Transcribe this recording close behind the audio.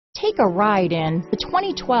Take a ride in the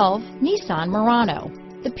 2012 Nissan Murano.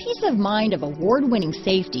 The peace of mind of award-winning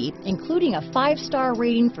safety, including a 5-star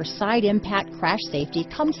rating for side impact crash safety,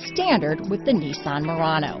 comes standard with the Nissan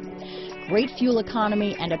Murano. Great fuel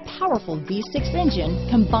economy and a powerful V6 engine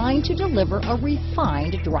combine to deliver a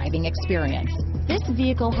refined driving experience. This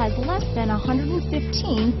vehicle has less than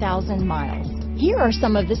 115,000 miles. Here are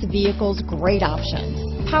some of this vehicle's great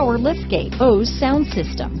options: power liftgate, BOSE sound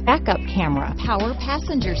system, backup camera, power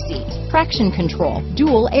passenger seat, traction control,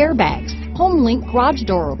 dual airbags, HomeLink garage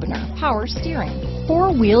door opener, power steering,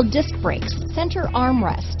 4-wheel disc brakes, center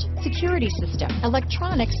armrest, security system,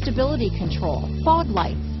 electronic stability control, fog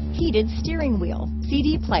lights, heated steering wheel,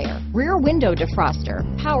 CD player, rear window defroster,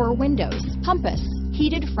 power windows, compass,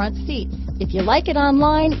 heated front seats. If you like it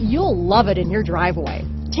online, you'll love it in your driveway.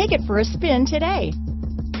 Take it for a spin today.